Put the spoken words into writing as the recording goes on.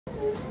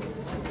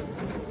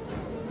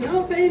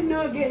No pain,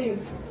 no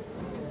gain.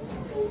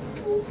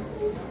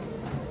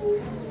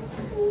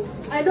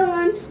 I don't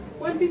want,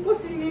 when people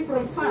see me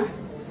from far,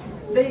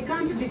 they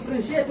can't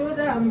differentiate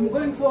whether I'm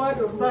going forward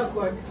or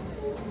backward.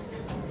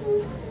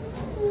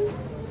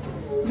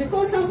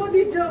 Because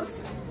somebody joked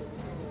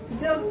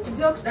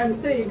and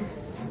said,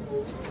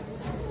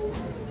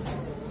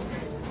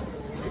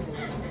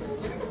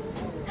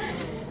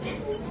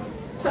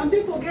 some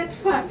people get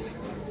fat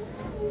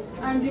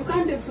and you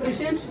can't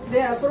differentiate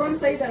their front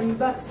side and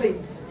back side.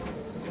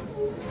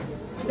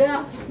 They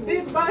have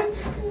big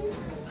butt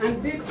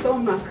and big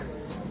stomach.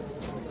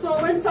 So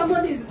when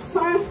somebody is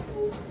far,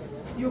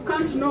 you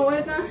can't know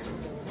whether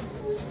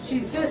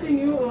she's facing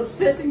you or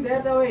facing the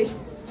other way.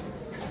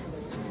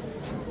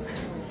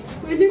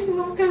 We need to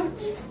work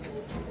out.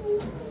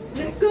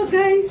 Let's go,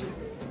 guys.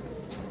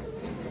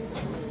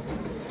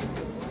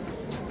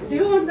 Do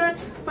you want that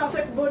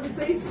perfect body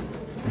size?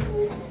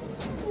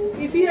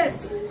 If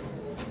yes,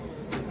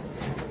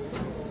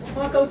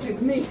 work out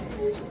with me.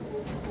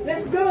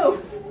 Let's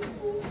go.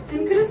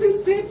 Increasing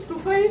speed to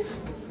 5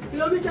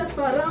 kilometers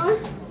per hour.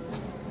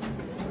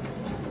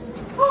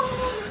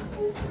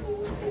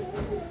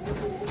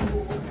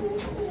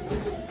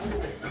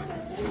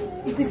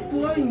 It is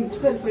slowing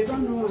itself, I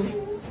don't know why.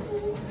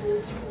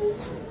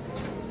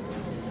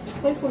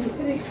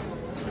 5.3.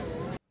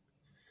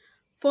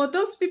 For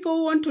those people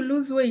who want to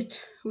lose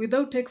weight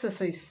without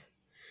exercise,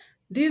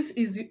 this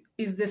is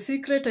the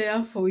secret I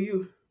have for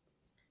you.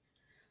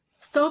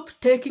 Stop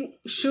taking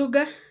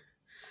sugar.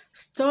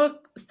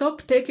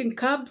 Stop taking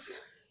carbs.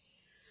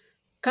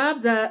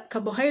 Carbs are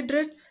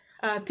carbohydrates,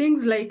 are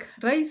things like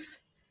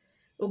rice,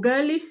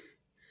 ugali,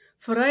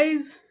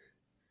 fries,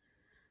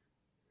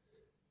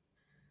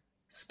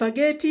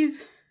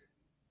 spaghettis,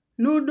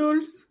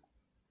 noodles.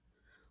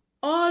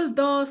 All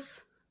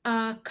those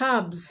are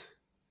carbs.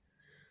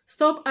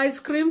 Stop ice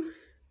cream.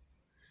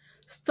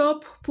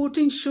 Stop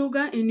putting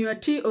sugar in your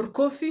tea or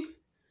coffee.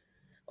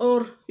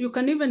 Or you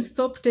can even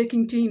stop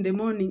taking tea in the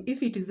morning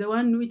if it is the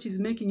one which is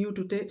making you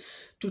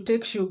to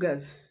take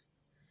sugars.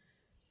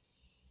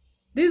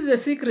 This is a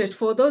secret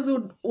for those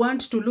who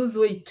want to lose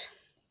weight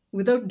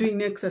without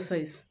doing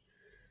exercise.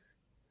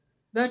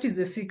 That is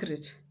the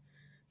secret.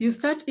 You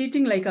start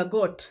eating like a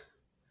goat.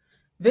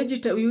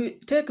 You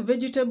take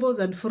vegetables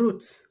and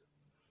fruits.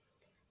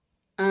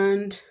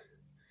 And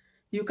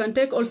you can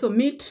take also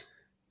meat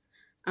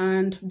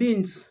and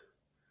beans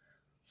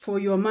for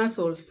your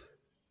muscles.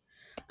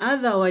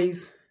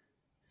 Otherwise,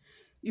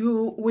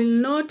 you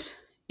will not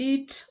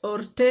eat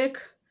or take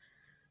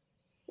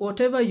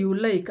whatever you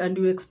like and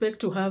you expect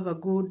to have a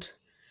good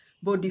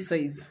body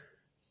size.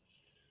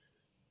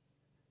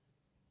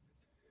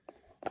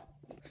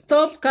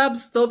 Stop carbs,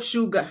 stop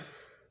sugar.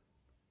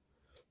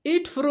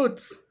 Eat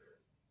fruits.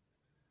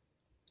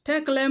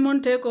 Take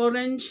lemon, take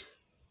orange,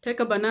 take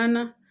a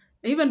banana.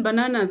 Even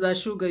bananas are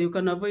sugar, you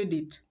can avoid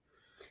it.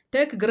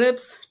 Take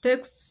grapes,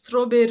 take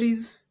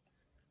strawberries.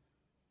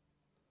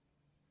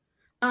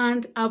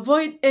 And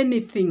avoid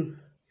anything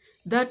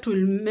that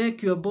will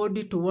make your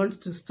body to want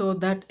to store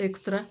that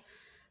extra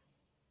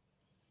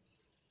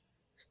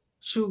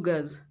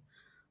sugars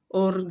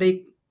or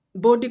the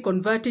body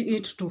converting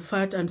it to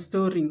fat and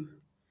storing.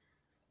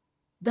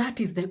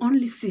 That is the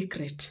only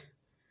secret.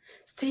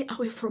 Stay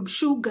away from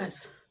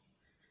sugars.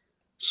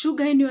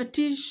 Sugar in your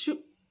tea,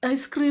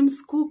 ice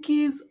creams,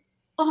 cookies,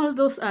 all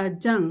those are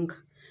junk.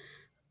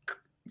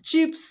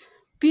 Chips,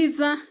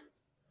 pizza,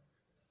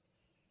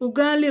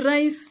 ugali,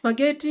 rice,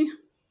 spaghetti.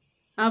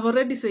 I've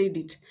already said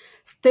it.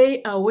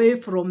 Stay away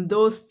from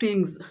those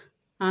things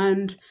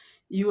and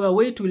your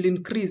weight will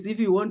increase if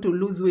you want to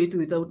lose weight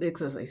without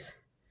exercise.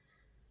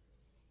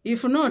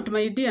 If not,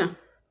 my dear,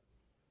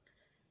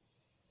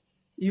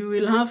 you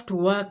will have to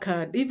work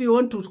hard. If you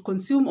want to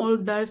consume all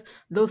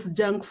those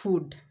junk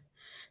food,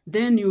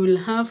 then you will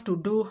have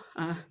to do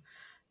a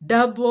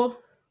double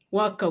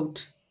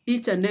workout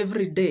each and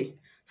every day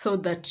so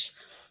that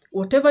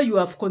whatever you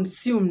have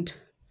consumed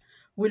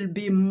will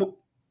be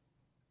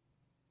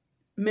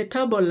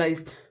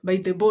metabolized by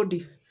the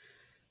body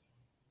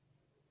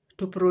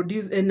to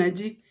produce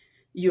energy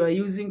you are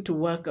using to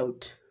work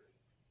out.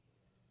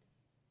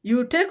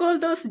 You take all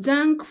those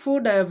junk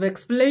food I have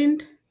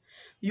explained,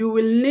 you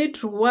will need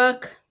to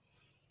work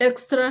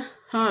extra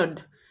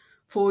hard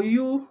for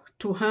you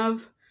to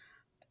have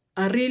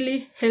a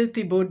really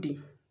healthy body.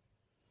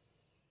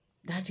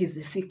 That is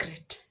the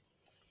secret.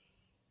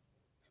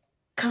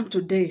 Come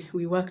today,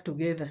 we work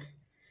together.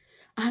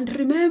 And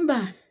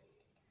remember,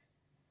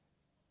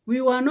 we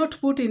were not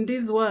put in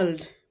this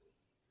world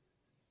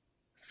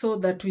so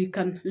that we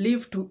can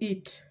live to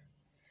eat.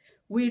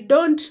 We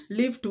don't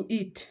live to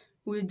eat.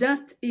 We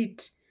just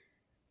eat,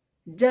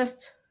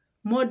 just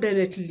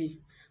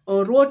moderately,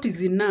 or what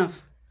is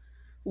enough.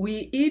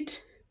 We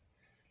eat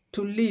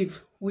to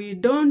live. We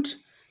don't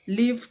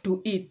live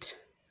to eat.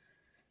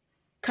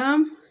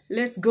 Come,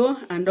 let's go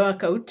and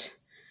work out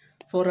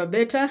for a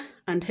better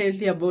and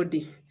healthier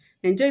body.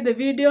 Enjoy the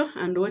video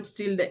and watch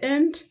till the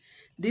end.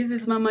 This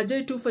is Mama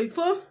Joy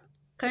 254.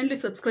 Kindly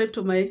subscribe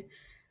to my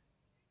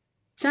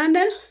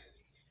channel.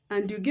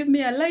 and you give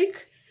me a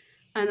like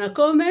and a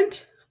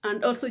comment,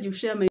 and also you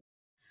share my.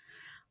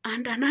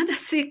 And another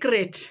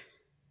secret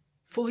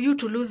for you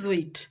to lose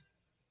weight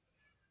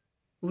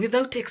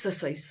without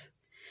exercise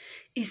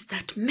is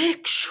that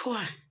make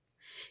sure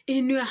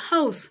in your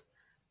house,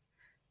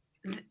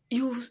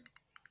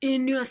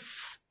 in your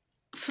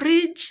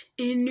fridge,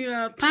 in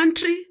your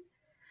pantry,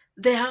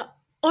 there are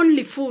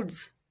only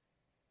foods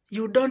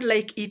you don't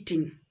like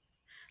eating.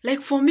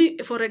 Like for me,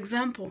 for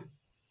example,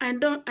 I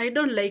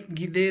don't like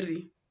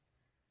githeri.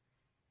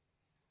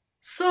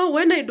 So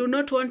when I do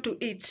not want to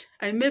eat,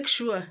 I make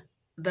sure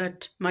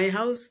that my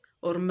house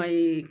or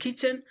my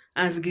kitchen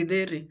has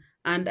githeri,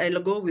 and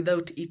I'll go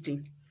without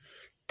eating.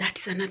 That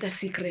is another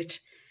secret.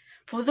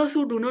 For those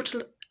who do not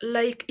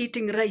like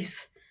eating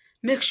rice,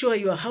 make sure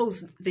your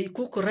house, they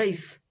cook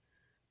rice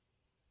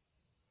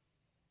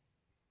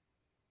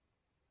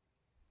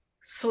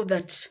so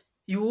that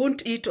you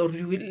won't eat, or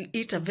you will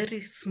eat a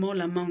very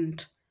small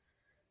amount.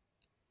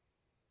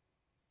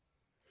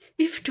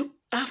 If you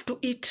have to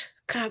eat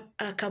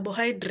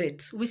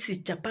carbohydrates, which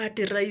is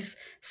chapati, rice,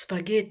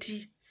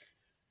 spaghetti,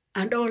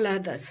 and all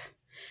others,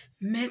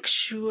 make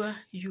sure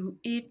you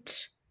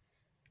eat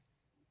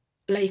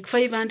like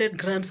 500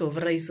 grams of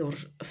rice or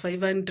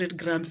 500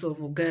 grams of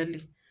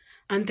ugali,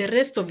 and the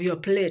rest of your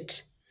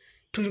plate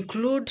to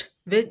include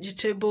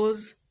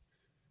vegetables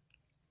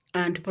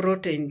and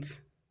proteins.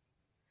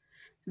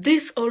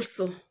 This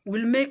also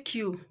will make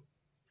you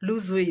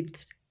lose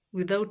weight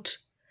without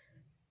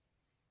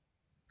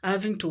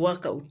having to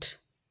work out.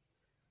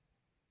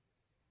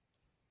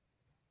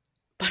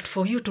 But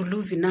for you to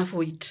lose enough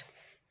weight,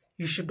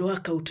 you should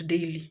work out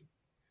daily.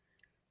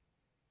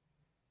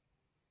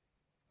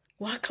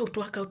 Work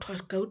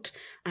out,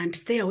 and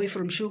stay away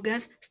from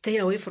sugars, stay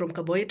away from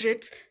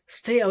carbohydrates,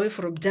 stay away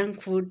from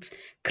junk foods,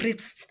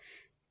 crisps,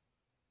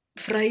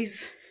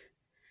 fries,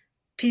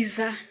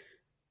 pizza,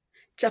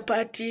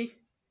 chapati,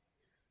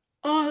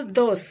 all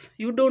those.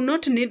 You do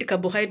not need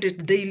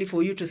carbohydrates daily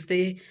for you to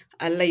stay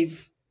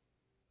alive.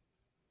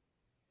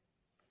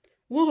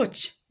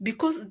 Watch,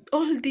 because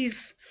all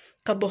these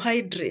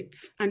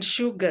carbohydrates and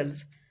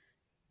sugars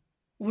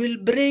will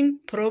bring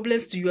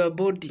problems to your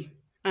body.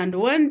 And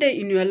one day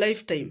in your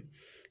lifetime,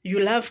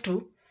 you'll have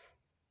to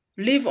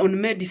live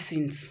on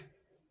medicines.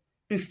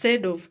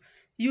 Instead of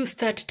you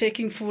start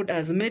taking food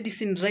as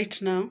medicine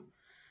right now,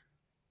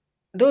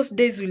 those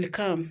days will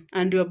come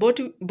and your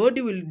body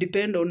will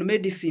depend on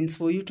medicines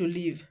for you to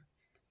live.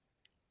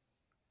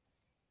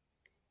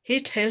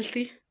 Eat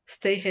healthy,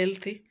 stay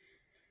healthy,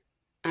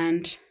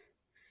 and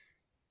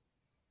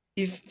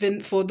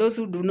even for those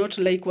who do not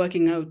like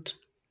working out,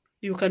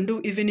 you can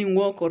do evening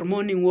walk or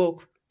morning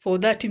walk for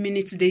 30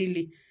 minutes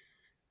daily.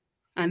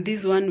 And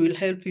this one will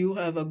help you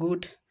have a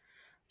good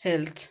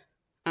health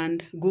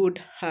and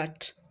good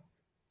heart.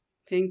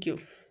 Thank you.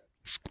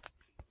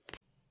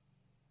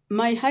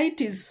 My height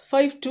is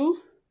 5'2",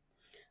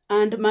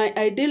 and my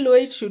ideal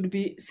weight should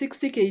be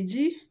 60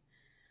 kg,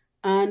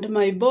 and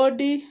my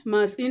body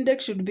mass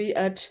index should be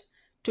at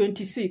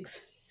 26.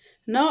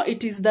 Now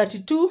it is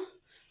 32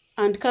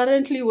 and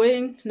currently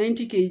weighing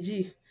 90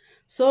 kg.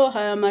 So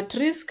I am at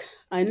risk.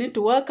 I need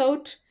to work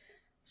out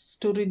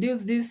to reduce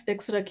these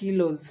extra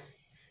kilos.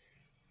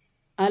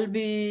 I'll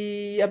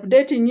be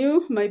updating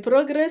you my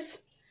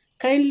progress.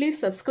 Kindly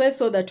subscribe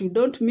so that you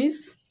don't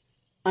miss.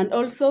 And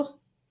also,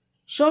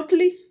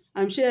 shortly,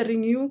 I'm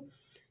sharing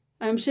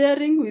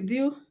with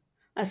you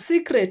a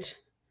secret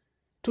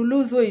to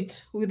lose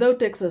weight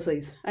without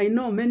exercise. I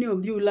know many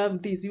of you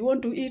love this. You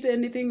want to eat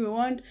anything you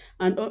want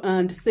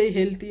and stay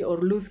healthy or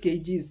lose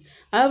kgs.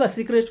 I have a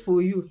secret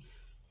for you.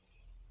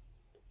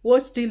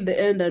 Watch till the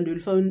end and you'll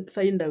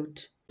find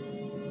out.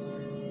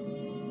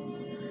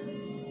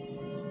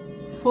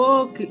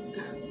 4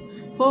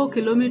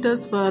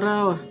 kilometers per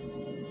hour.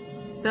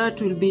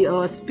 That will be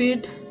our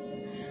speed.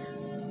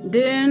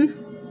 Then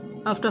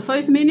after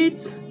 5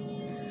 minutes,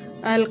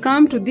 I'll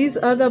come to this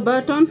other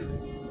button.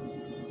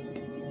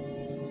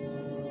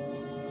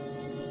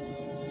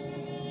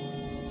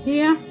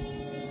 Here,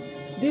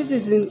 this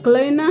is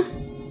incliner.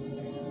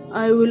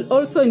 I will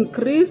also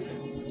increase,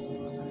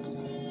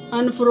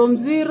 and from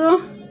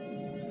 0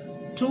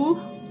 to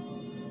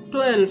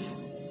 12,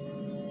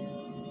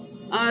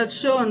 as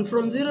shown,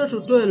 from 0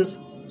 to 12.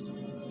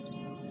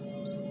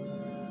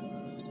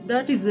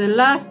 That is the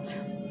last.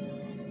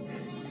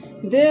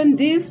 Then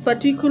this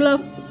particular,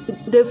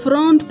 the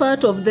front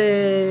part of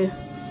this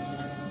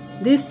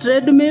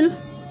treadmill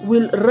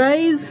will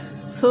rise,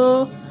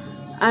 so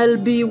I'll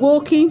be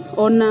walking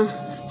on a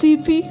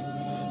steepy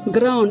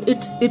ground.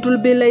 It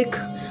will be like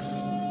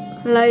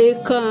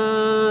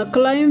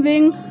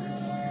climbing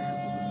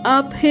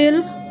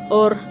uphill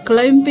or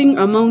climbing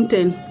a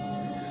mountain.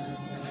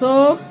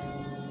 So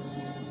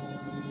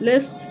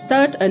let's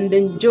start and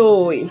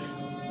enjoy.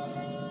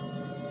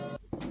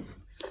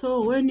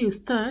 So when you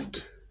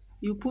start,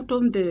 you put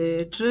on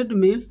the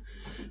treadmill,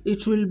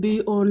 it will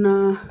be on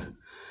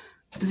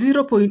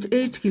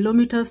 0.8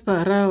 kilometers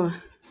per hour.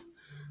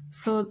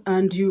 So,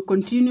 and you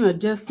continue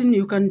adjusting.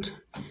 You can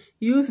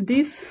use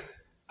this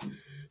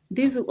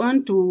this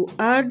one to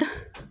add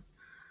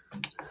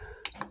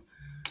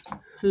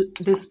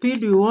the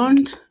speed you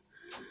want,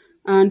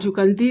 and you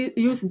can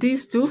use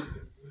this to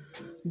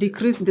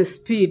decrease the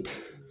speed.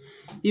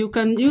 You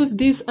can use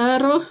this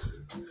arrow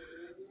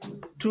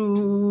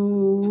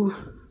to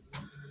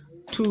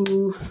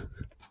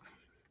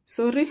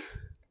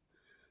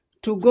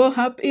go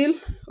uphill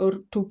or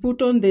to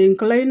put on the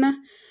incliner,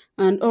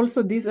 and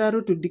also this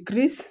arrow to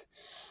decrease.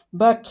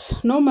 But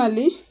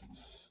normally,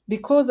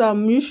 because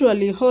I'm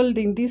usually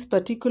holding this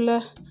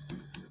particular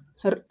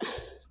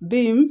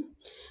beam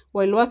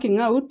while working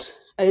out,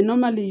 I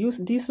normally use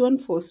this one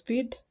for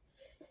speed.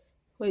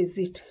 Where is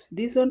it?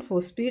 This one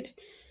for speed,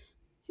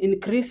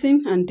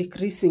 increasing and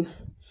decreasing.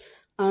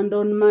 And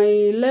on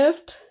my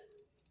left,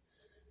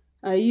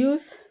 I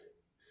use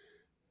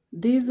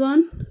this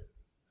one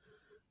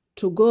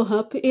to go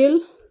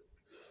uphill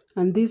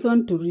and this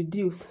one to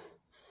reduce.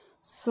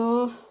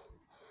 So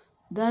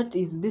that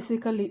is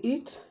basically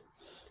it.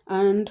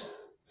 And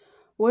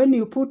when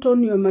you put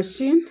on your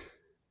machine,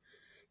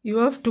 you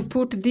have to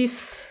put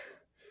this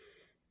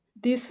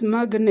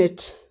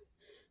magnet,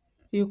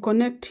 you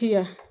connect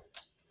here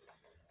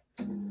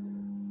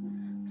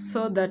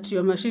so that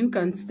your machine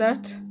can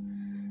start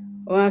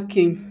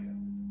working.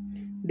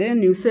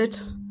 Then you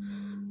set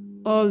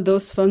all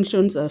those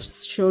functions I've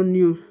shown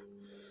you.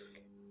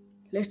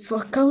 Let's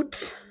work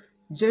out.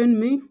 Join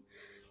me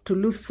to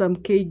lose some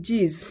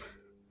kgs.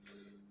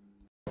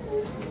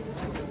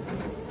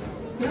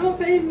 No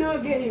pain, no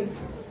gain.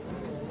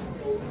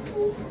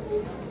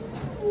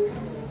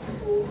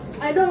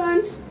 I don't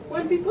want,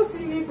 when people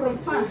see me from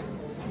far,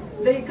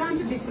 they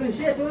can't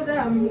differentiate whether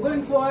I'm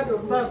going forward or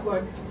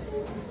backward.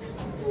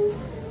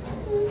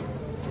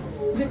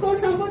 Because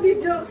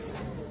somebody joked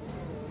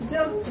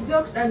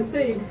and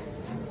said,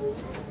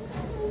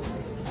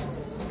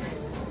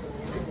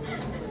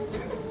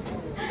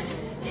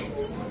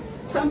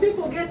 some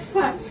people get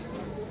fat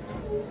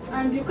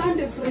and you can't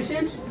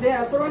differentiate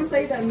their front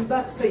side and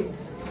back side.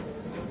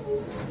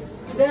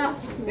 They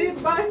have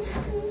big butt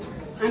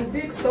and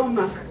big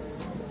stomach.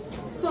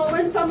 So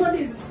when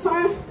somebody is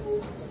far,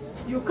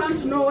 you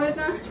can't know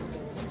whether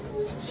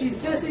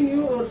she's facing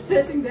you or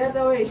facing the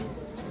other way.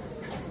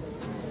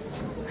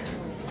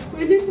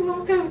 We need to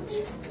work out.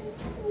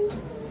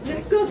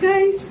 Let's go,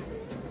 guys.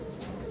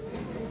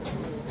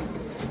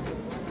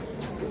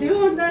 Do you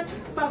want that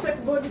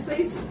perfect body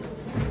size?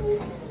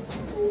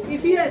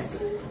 If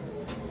yes,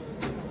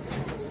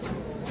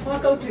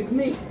 work out with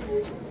me.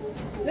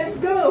 Let's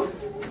go.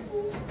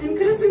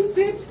 Increasing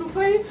speed to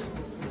 5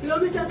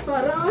 kilometers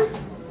per hour.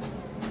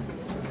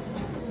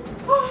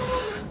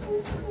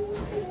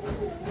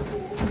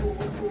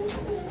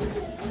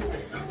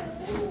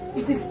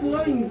 It is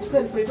slowing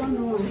itself, I don't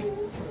know why.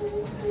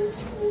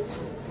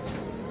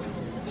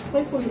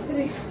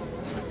 5.3.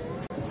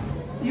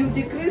 You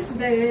decrease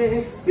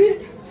the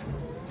speed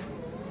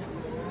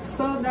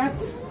so that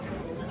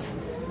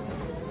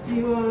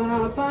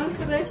your pulse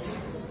rate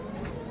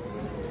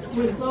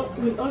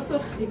will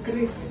also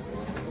decrease.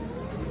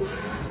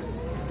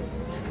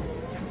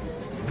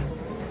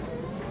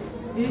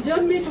 You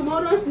join me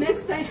tomorrow,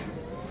 next time,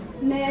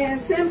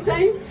 same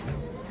time,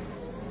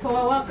 for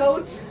a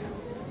workout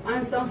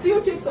and some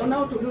few tips on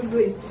how to lose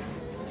weight.